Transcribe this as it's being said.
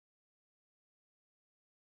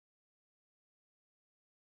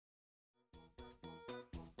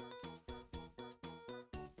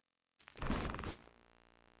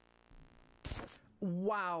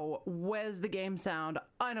Wow, where's the game sound?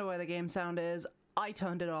 I know where the game sound is. I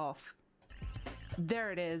turned it off.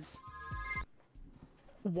 There it is.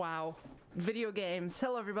 Wow. Video games.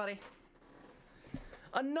 Hello, everybody.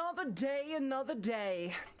 Another day, another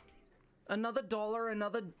day. Another dollar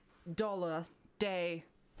day.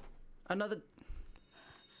 Another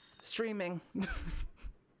streaming.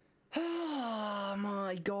 Oh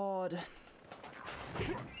my god.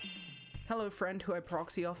 Hello, friend who I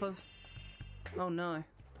proxy off of. Oh no.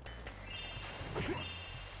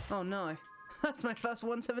 Oh no. That's my first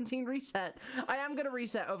 117 reset. I am gonna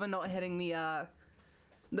reset over not hitting the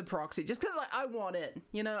proxy, just because I want it.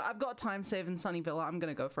 You know, I've got time save in Sunnyville. I'm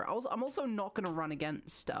gonna go for it. I'm also not gonna run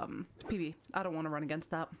against PB. I don't want to run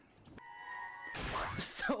against that.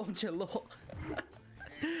 Soldier Law.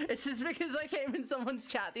 It's just because I came in someone's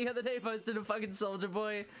chat the other day, posted a fucking Soldier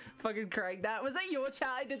Boy, fucking Craig. That was that your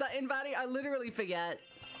chat? I did that in, Vanny? I literally forget.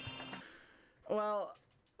 Well,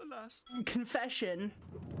 alas. Confession.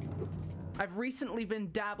 I've recently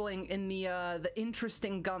been dabbling in the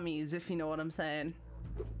interesting gummies, if you know what I'm saying.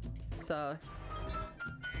 So,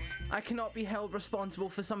 I cannot be held responsible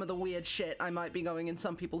for some of the weird shit I might be going in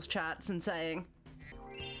some people's chats and saying.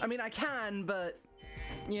 I mean, I can, but,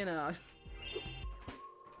 you know.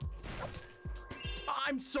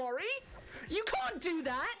 I'm sorry? You can't do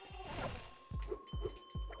that!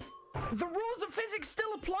 The rules of physics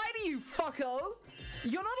still apply to you, fucko!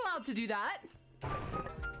 You're not allowed to do that!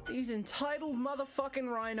 These entitled motherfucking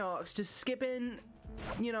Rhinox just skipping,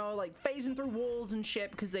 you know, like phasing through walls and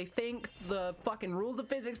shit because they think the fucking rules of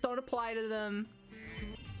physics don't apply to them.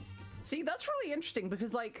 See, that's really interesting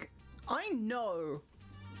because, like, I know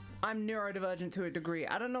I'm neurodivergent to a degree.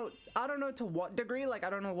 I don't know to what degree, like, I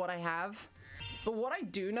don't know what I have. But what I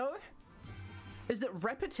do know is that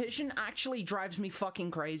repetition actually drives me fucking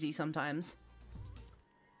crazy sometimes.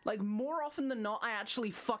 Like, more often than not, I actually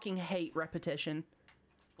fucking hate repetition.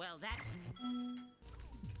 Well, that's...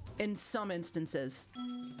 In some instances.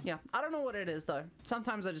 Yeah, I don't know what it is, though.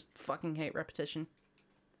 Sometimes I just fucking hate repetition.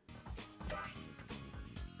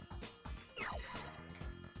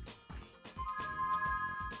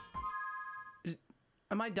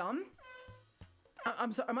 Am I dumb?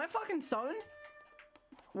 I'm sorry, am I fucking stoned?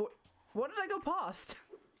 What did I go past?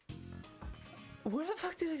 Where the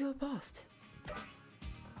fuck did I go past?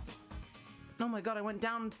 Oh my god, I went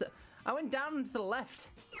down to the left.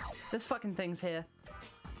 This fucking thing's here.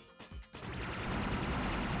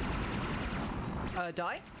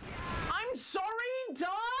 Die? I'm sorry, die?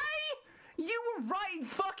 You were right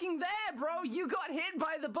fucking there, bro. You got hit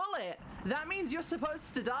by the bullet. That means you're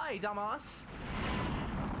supposed to die, dumbass.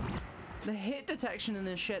 The hit detection in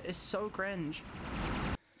this shit is so cringe.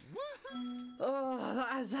 Oh,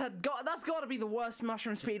 that's gotta be the worst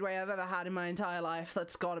mushroom speedway I've ever had in my entire life.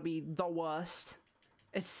 That's gotta be the worst.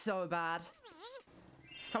 It's so bad.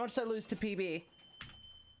 How much did I lose to PB?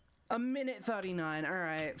 A minute 39.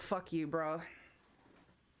 Alright, fuck you, bro.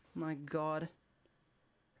 My god.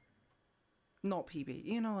 Not PB,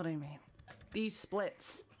 you know what I mean. These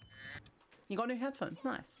splits. You got new headphones?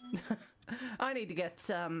 Nice. I need to get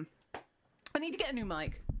a new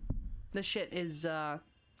mic. This shit is,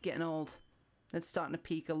 getting old. It's starting to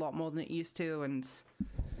peak a lot more than it used to, and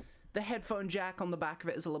the headphone jack on the back of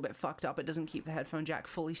it is a little bit fucked up. It doesn't keep the headphone jack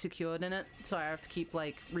fully secured in it, so I have to keep,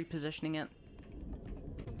 like, repositioning it.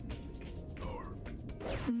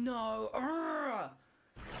 No! Urgh!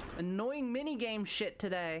 Annoying minigame shit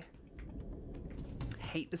today.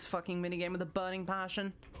 Hate this fucking minigame with a burning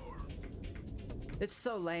passion. It's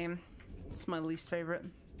so lame. It's my least favorite.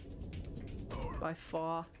 By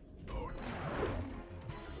far.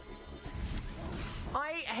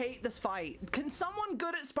 I hate this fight. Can someone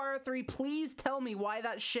good at Spyro 3 please tell me why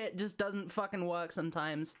that shit just doesn't fucking work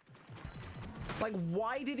sometimes? Like,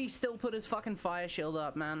 why did he still put his fucking fire shield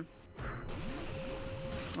up, man?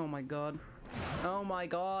 Oh my god. Oh my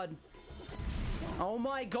god. Oh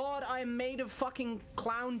my god, I'm made of fucking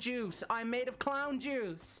clown juice. I'm made of clown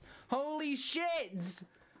juice. Holy shit.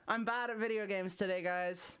 I'm bad at video games today,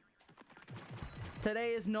 guys.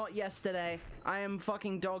 Today is not yesterday. I am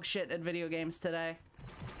fucking dog shit at video games today.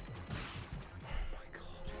 Oh my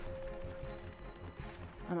god.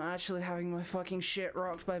 I'm actually having my fucking shit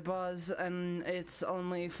rocked by Buzz, and it's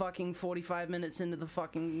only fucking 45 minutes into the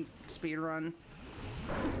fucking speedrun.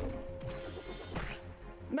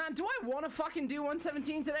 Man, do I want to fucking do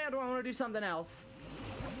 117 today, or do I want to do something else?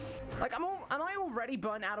 Like, am I already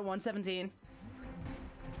burnt out of 117?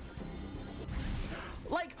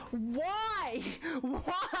 Like, why?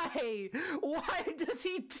 Why? Why does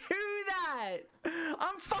he do that?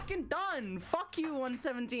 I'm fucking done. Fuck you,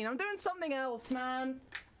 117. I'm doing something else, man.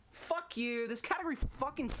 fuck you. This category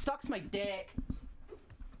fucking sucks my dick.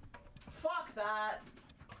 Fuck that.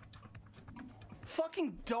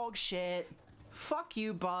 Fucking dog shit. Fuck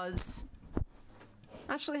you, Buzz.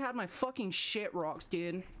 Actually had my fucking shit rocked,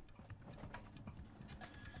 dude.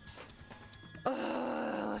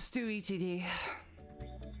 Let's do ETD.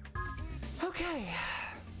 Okay.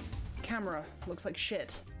 Camera looks like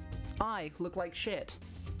shit. I look like shit.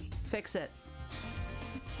 Fix it.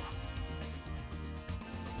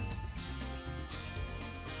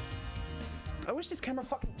 I wish this camera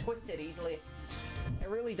fucking twisted easily. It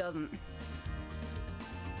really doesn't.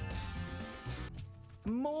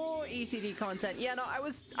 More ETD content. Yeah, no,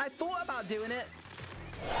 I thought about doing it,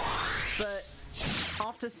 but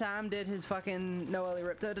after Sam did his fucking No Early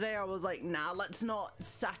Ripto today, I was like, nah, let's not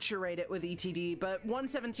saturate it with ETD. But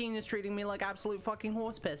 117 is treating me like absolute fucking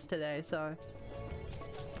horse piss today, so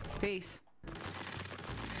peace.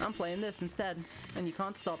 I'm playing this instead, and you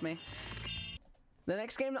can't stop me. The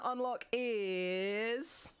next game to unlock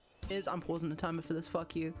is I'm pausing the timer for this.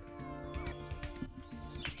 Fuck you.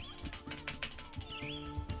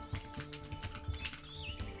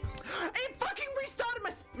 It fucking restarted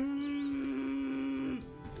my.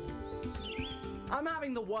 I'm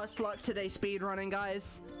having the worst luck today speedrunning,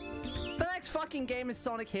 guys. The next fucking game is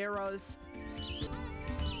Sonic Heroes.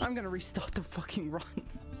 I'm gonna restart the fucking run.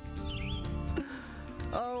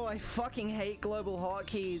 Oh, I fucking hate global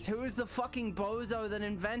hotkeys. Who is the fucking bozo that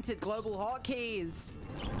invented global hotkeys?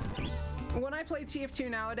 When I play TF2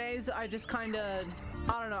 nowadays, I just kinda,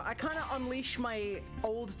 I don't know, I kinda unleash my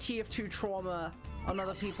old TF2 trauma on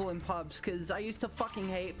other people in pubs, because I used to fucking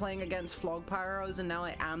hate playing against Flog Pyros, and now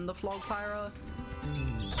I am the Flog Pyro.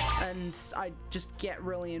 And I just get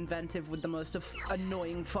really inventive with the most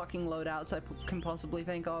annoying fucking loadouts I can possibly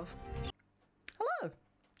think of. Hello!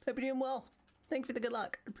 Hope you're doing well. Thank you for the good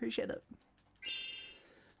luck. I appreciate it.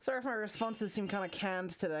 Sorry if my responses seem kind of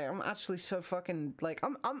canned today. I'm actually so fucking, like,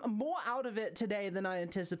 I'm more out of it today than I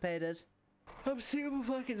anticipated. I'm super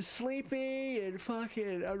fucking sleepy and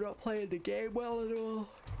fucking, I'm not playing the game well at all.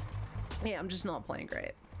 Yeah, I'm just not playing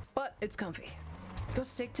great. But it's comfy. Got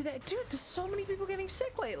sick today? Dude, there's so many people getting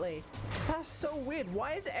sick lately. That's so weird.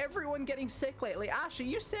 Why is everyone getting sick lately? Ash, are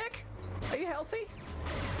you sick? Are you healthy?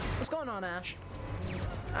 What's going on, Ash?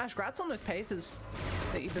 Ash, congrats on those paces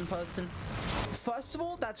that you've been posting. First of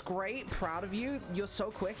all, that's great. Proud of you. You're so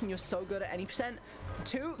quick and you're so good at any percent.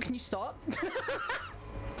 2, can you stop?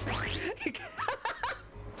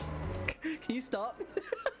 Can you stop?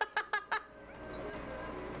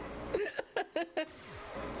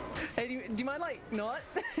 Hey, do you mind, like, not?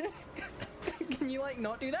 Can you, like,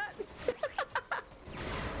 not do that?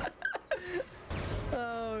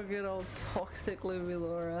 Oh, good old toxic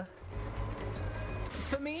lumilaura.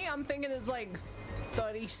 For me, I'm thinking it's like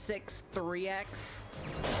 36 3x,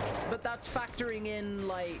 but that's factoring in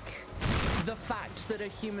like the fact that a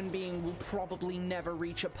human being will probably never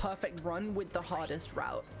reach a perfect run with the hardest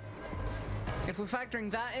route. If we're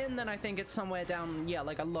factoring that in, then I think it's somewhere down, yeah,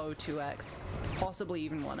 like a low 2x, possibly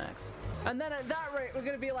even 1x. And then at that rate, we're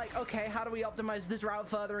gonna be like, okay, how do we optimize this route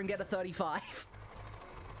further and get a 35?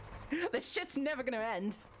 This shit's never gonna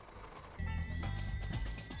end.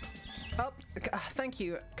 Oh, thank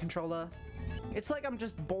you, controller. It's like I'm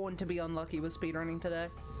just born to be unlucky with speedrunning today.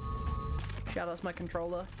 Shout out to my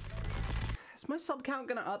controller. Is my sub count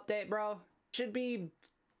gonna update, bro? Should be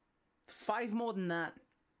 5 more than that.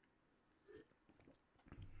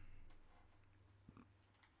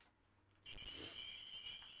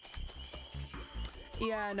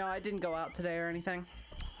 Yeah, no, I didn't go out today or anything.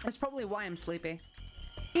 That's probably why I'm sleepy.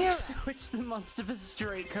 Yeah. Switch the monster for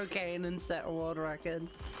straight cocaine and set a world record.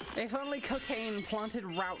 If only cocaine planted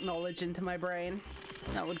route knowledge into my brain,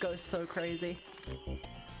 that would go so crazy.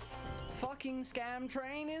 Fucking scam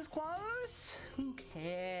train is close. Who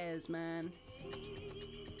cares, man?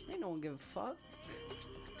 Ain't no one give a fuck.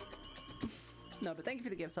 No, but thank you for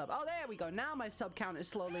the gift sub. Oh, there we go. Now my sub count is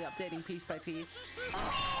slowly updating piece by piece.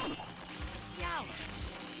 Yow!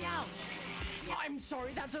 Yow! I'm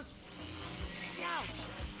sorry, that does... Yow!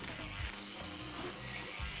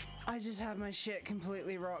 I just have my shit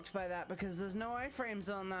completely rocked by that because there's no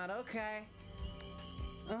iframes on that. Okay.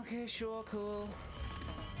 Okay, sure, cool.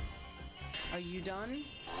 Are you done?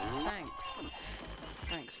 Thanks.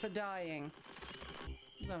 Thanks for dying.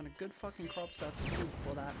 I was having a good fucking crop circle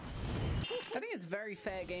for that. I think it's very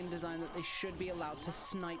fair game design that they should be allowed to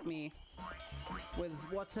snipe me with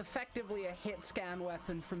what's effectively a hit scan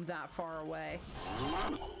weapon from that far away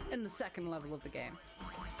in the second level of the game.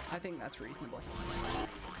 I think that's reasonable.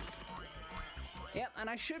 Yep, and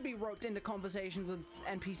I should be roped into conversations with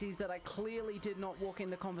NPCs that I clearly did not walk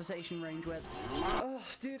into conversation range with. Oh,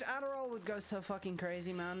 dude, Adderall would go so fucking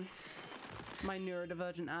crazy, man. My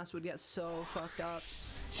neurodivergent ass would get so fucked up.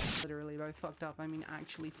 Literally by fucked up, I mean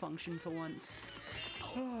actually function for once.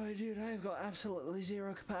 Oh, dude, I've got absolutely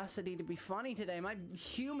zero capacity to be funny today. My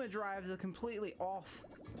humor drives are completely off.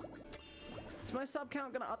 Is my sub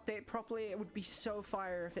count gonna update properly? It would be so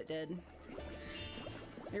fire if it did.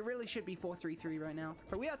 It really should be 433 right now.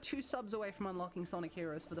 But we are 2 subs away from unlocking Sonic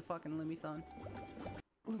Heroes for the fucking Lumithon.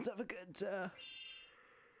 Let's have a good,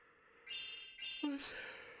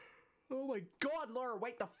 Oh my god, Laura,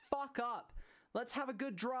 wake the fuck up! Let's have a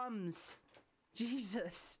good drums!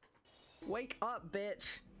 Jesus! Wake up,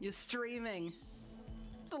 bitch! You're streaming!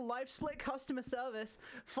 The live split customer service,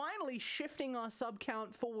 finally shifting our sub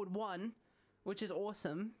count forward 1, which is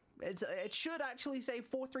awesome. It should actually say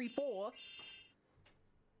 434.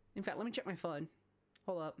 In fact, let me check my phone.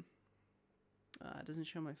 Hold up. It doesn't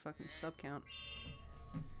show my fucking sub count.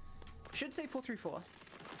 Should say 434.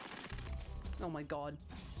 Oh my god.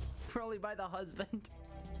 Probably by the husband.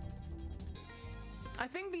 I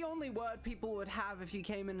think the only word people would have if you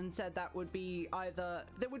came in and said that would be either...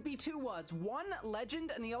 There would be 2 words. One,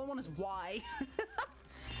 legend, and the other one is why.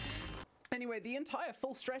 Anyway, the entire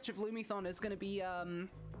full stretch of Lumithon is going to be, I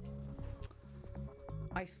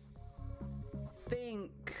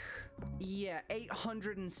think... Yeah,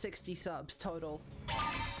 860 subs total.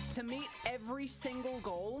 To meet every single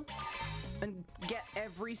goal and get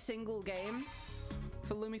every single game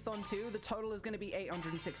for Lumithon 2, the total is going to be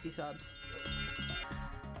 860 subs.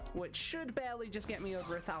 Which should barely just get me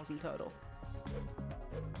over 1,000 total.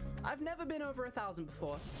 I've never been over 1,000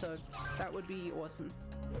 before, so that would be awesome.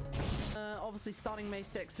 Obviously starting May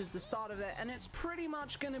 6th is the start of it, and it's pretty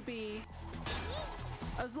much going to be,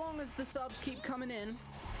 as long as the subs keep coming in,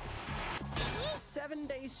 7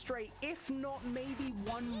 days straight, if not maybe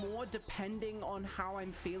one more, depending on how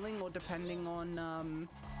I'm feeling or depending on,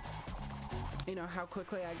 you know, how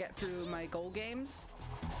quickly I get through my goal games.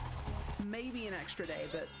 Maybe an extra day,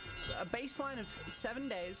 but a baseline of 7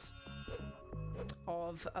 days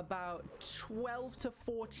of about 12 to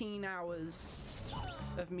 14 hours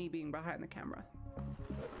of me being behind the camera.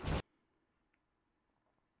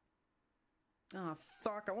 Oh,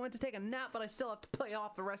 fuck. I wanted to take a nap, but I still have to play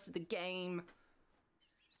off the rest of the game.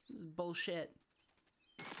 This is bullshit.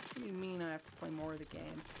 What do you mean I have to play more of the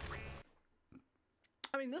game?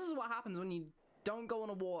 I mean, this is what happens when you don't go on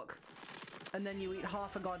a walk and then you eat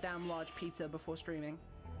half a goddamn large pizza before streaming.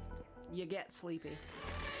 You get sleepy.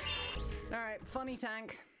 Alright, funny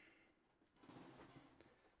tank.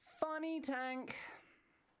 Funny tank.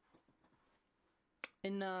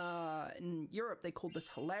 In Europe, they called this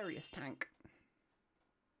hilarious tank.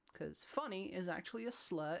 Because funny is actually a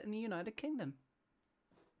slur in the United Kingdom.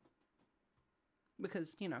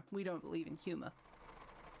 Because, you know, we don't believe in humor.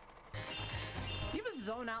 You ever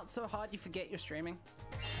zone out so hard you forget you're streaming?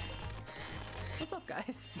 What's up,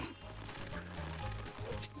 guys?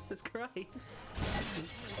 Jesus Christ.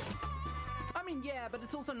 I mean, yeah, but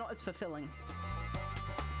it's also not as fulfilling.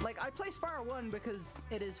 Like, I play Spyro 1 because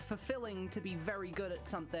it is fulfilling to be very good at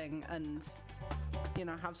something and, you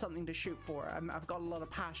know, have something to shoot for. I've got a lot of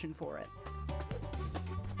passion for it.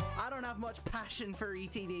 I don't have much passion for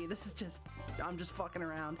ETD. This is just, I'm just fucking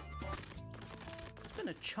around. It's been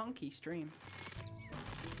a chunky stream.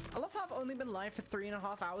 I love how I've only been live for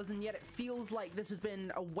 3.5 hours and yet it feels like this has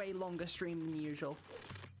been a way longer stream than usual.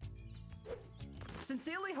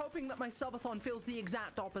 Sincerely hoping that my subathon feels the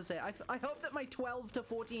exact opposite. I hope that my 12 to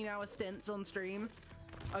 14 hour stints on stream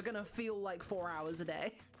are gonna feel like 4 hours a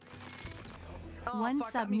day. Oh, One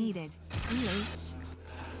fuck, sub needed.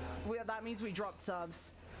 That means we dropped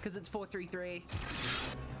subs, because it's 433.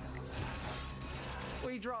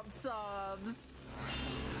 We dropped subs.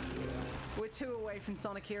 We're 2 away from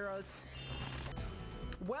Sonic Heroes.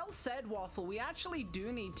 Well said, Waffle. We actually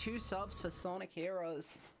do need 2 subs for Sonic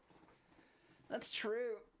Heroes. That's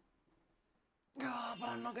true. Oh, but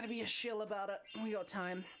I'm not gonna be a shill about it. We got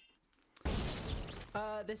time.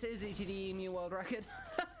 This is ETD New World Record.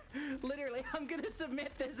 Literally, I'm gonna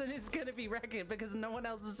submit this and it's gonna be record because no one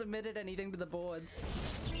else has submitted anything to the boards.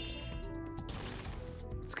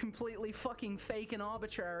 It's completely fucking fake and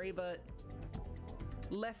arbitrary, but...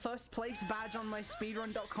 Left first place badge on my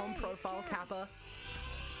speedrun.com profile, Kappa.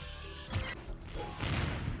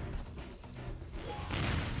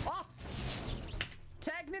 Oh!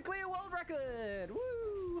 Technically a world record!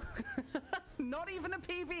 Woo! Not even a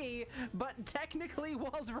PB, but technically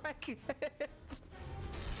world record!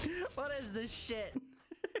 What is this shit?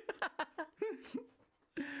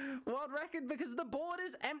 World record because the board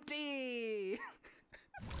is empty!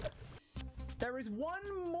 There is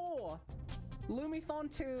one more Lumathon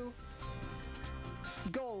 2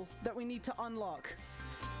 goal that we need to unlock.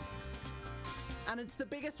 And it's the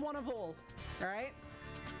biggest one of all, alright?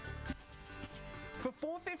 For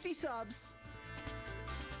 450 subs,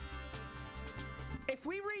 if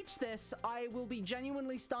we reach this, I will be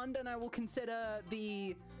genuinely stunned, and I will consider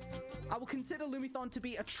Lumathon to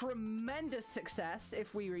be a tremendous success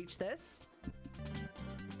if we reach this.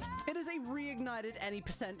 It is a reignited any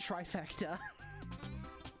percent trifecta.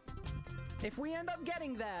 If we end up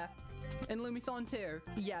getting there in Lumathon 2,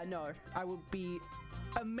 yeah, no, I will be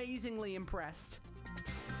amazingly impressed.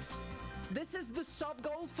 This is the sub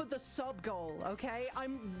goal for the sub goal, okay? I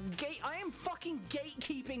am fucking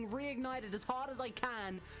gatekeeping Reignited as hard as I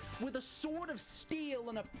can with a sword of steel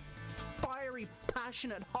and a fiery,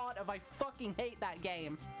 passionate heart of I fucking hate that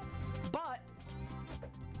game. But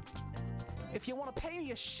if you want to pay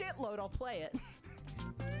me a shitload, I'll play it.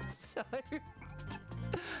 So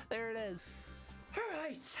there it is. All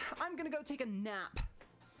right, I'm gonna go take a nap.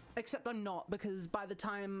 Except I'm not, because by the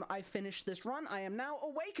time I finish this run, I am now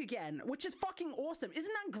awake again, which is fucking awesome.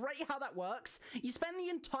 Isn't that great how that works? You spend the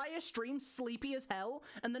entire stream sleepy as hell,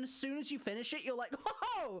 and then as soon as you finish it, you're like,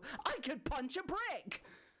 oh, I could punch a brick.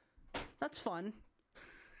 That's fun.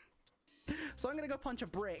 So I'm gonna go punch a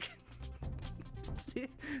brick.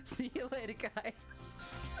 See you later, guys.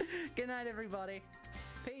 Good night, everybody.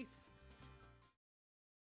 Peace.